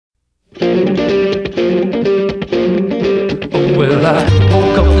Well, I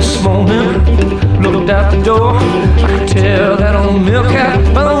woke up this morning, looked out the door. I could tell that old milk cow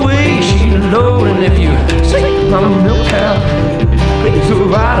by the way she loaded. And if you see my milk cow, please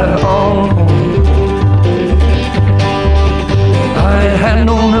ride her on home. I ain't had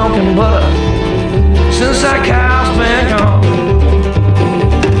no milk and butter since that cow's been gone.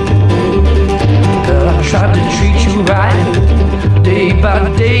 Well, I tried to treat you right, day by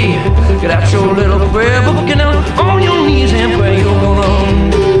day. Get out your little prayer book and on your knees and pray. You're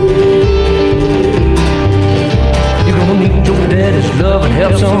gonna need your daddy's love and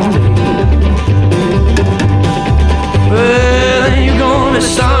help someday.